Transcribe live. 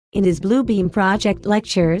In his Bluebeam Project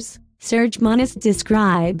lectures, Serge Monist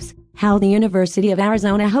describes how the University of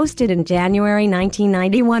Arizona hosted in January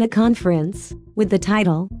 1991 a conference with the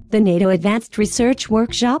title, The NATO Advanced Research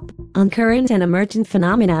Workshop on Current and Emergent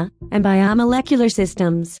Phenomena and Biomolecular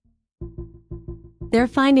Systems. Their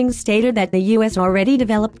findings stated that the U.S. already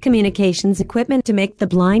developed communications equipment to make the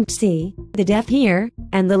blind see, the deaf hear,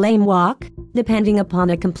 and the lame walk, depending upon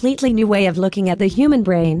a completely new way of looking at the human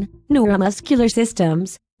brain, neuromuscular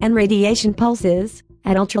systems, and radiation pulses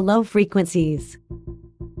at ultra-low frequencies.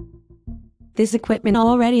 This equipment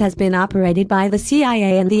already has been operated by the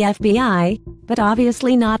CIA and the FBI, but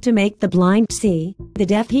obviously not to make the blind see, the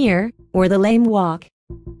deaf hear, or the lame walk.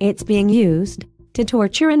 It's being used to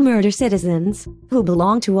torture and murder citizens who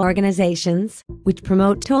belong to organizations which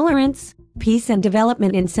promote tolerance, peace and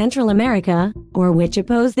development in Central America, or which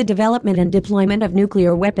oppose the development and deployment of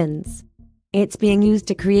nuclear weapons. It's being used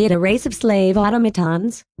to create a race of slave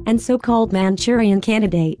automatons and so-called Manchurian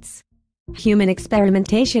candidates. Human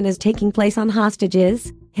experimentation is taking place on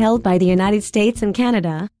hostages held by the United States and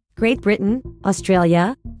Canada, Great Britain,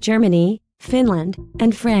 Australia, Germany, Finland,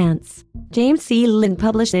 and France. James C. Lynn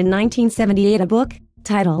published in 1978 a book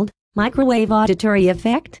titled Microwave Auditory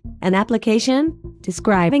Effect, an Application,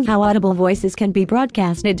 describing how audible voices can be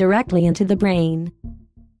broadcasted directly into the brain.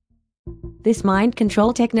 This mind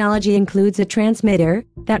control technology includes a transmitter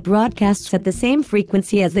that broadcasts at the same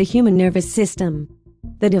frequency as the human nervous system.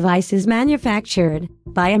 The device is manufactured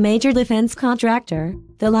by a major defense contractor,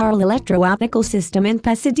 the Laurel Electro-Optical System in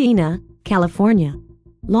Pasadena, California.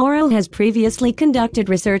 Laurel has previously conducted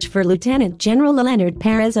research for Lieutenant General Leonard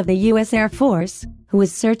Perez of the U.S. Air Force, who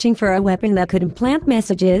was searching for a weapon that could implant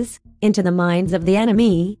messages into the minds of the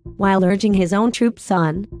enemy while urging his own troops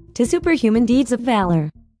on to superhuman deeds of valor.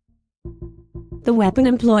 The weapon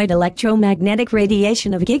employed electromagnetic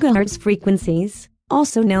radiation of gigahertz frequencies,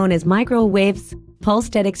 also known as microwaves,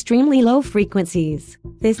 pulsed at extremely low frequencies.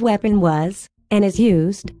 This weapon was, and is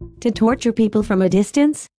used, to torture people from a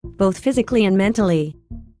distance, both physically and mentally.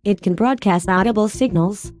 It can broadcast audible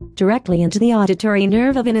signals directly into the auditory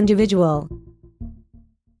nerve of an individual.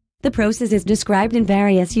 The process is described in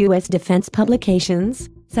various U.S. defense publications,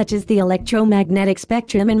 such as The Electromagnetic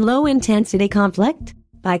Spectrum and Low-Intensity Conflict,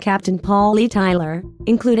 by Captain Paul E. Tyler,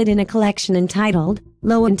 included in a collection entitled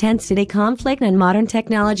Low-Intensity Conflict and Modern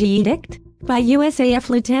Technology Edict, by USAF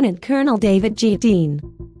Lieutenant Colonel David G. Dean.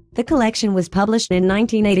 The collection was published in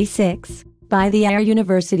 1986 by the Air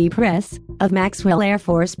University Press of Maxwell Air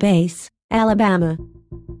Force Base, Alabama.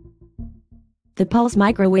 The pulse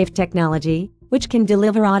microwave technology, which can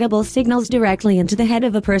deliver audible signals directly into the head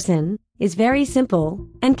of a person, is very simple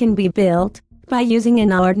and can be built by using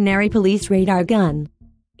an ordinary police radar gun.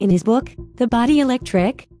 In his book, The Body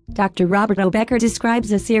Electric, Dr. Robert O. Becker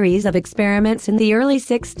describes a series of experiments in the early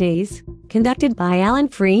 60s, conducted by Alan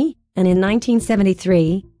Free, and in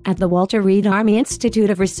 1973, at the Walter Reed Army Institute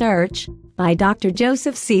of Research, by Dr.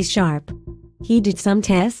 Joseph C. Sharp. He did some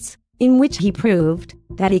tests, in which he proved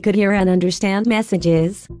that he could hear and understand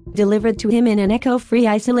messages delivered to him in an echo-free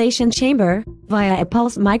isolation chamber via a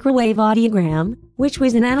pulse microwave audiogram, which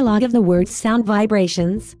was an analog of the word's sound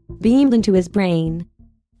vibrations, beamed into his brain.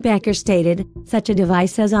 Becker stated, such a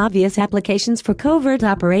device has obvious applications for covert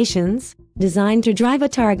operations, designed to drive a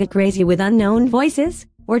target crazy with unknown voices,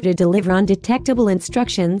 or to deliver undetectable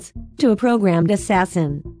instructions to a programmed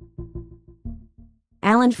assassin.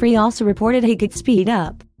 Alan Free also reported he could speed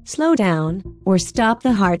up, slow down, or stop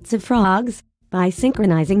the hearts of frogs by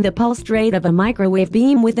synchronizing the pulsed rate of a microwave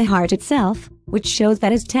beam with the heart itself, which shows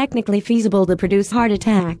that it's technically feasible to produce heart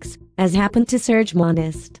attacks, as happened to Serge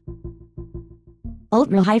Monist.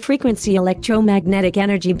 Ultra-high-frequency electromagnetic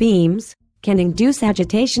energy beams can induce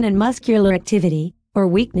agitation and muscular activity, or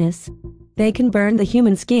weakness. They can burn the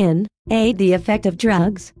human skin, aid the effect of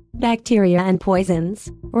drugs, bacteria and poisons,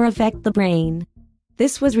 or affect the brain.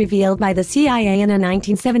 This was revealed by the CIA in a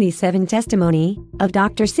 1977 testimony of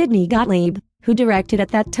Dr. Sidney Gottlieb, who directed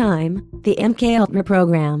at that time the MK Ultra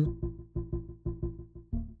program.